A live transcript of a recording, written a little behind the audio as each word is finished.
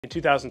In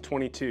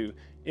 2022,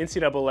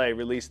 NCAA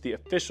released the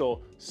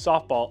official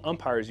softball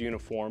umpires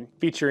uniform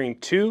featuring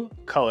two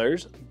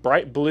colors,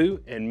 bright blue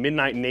and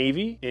midnight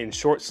navy in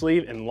short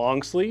sleeve and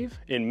long sleeve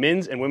in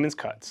men's and women's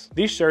cuts.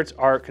 These shirts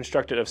are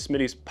constructed of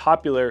Smitty's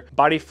popular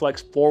Body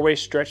Flex 4-way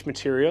stretch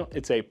material.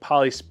 It's a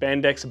poly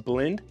spandex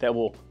blend that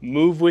will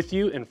move with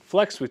you and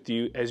flex with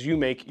you as you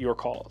make your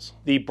calls.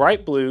 The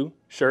bright blue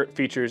shirt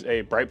features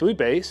a bright blue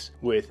base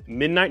with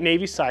midnight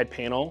navy side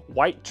panel,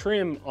 white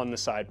trim on the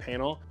side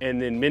panel,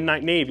 and then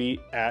midnight navy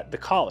at the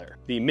collar.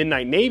 The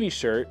midnight navy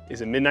shirt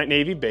is a midnight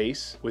navy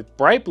base with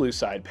bright blue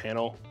side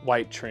panel,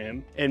 white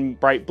trim, and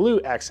bright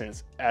blue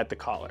accents at the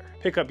collar.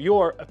 Pick up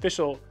your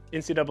official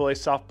NCAA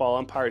softball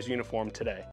umpires uniform today.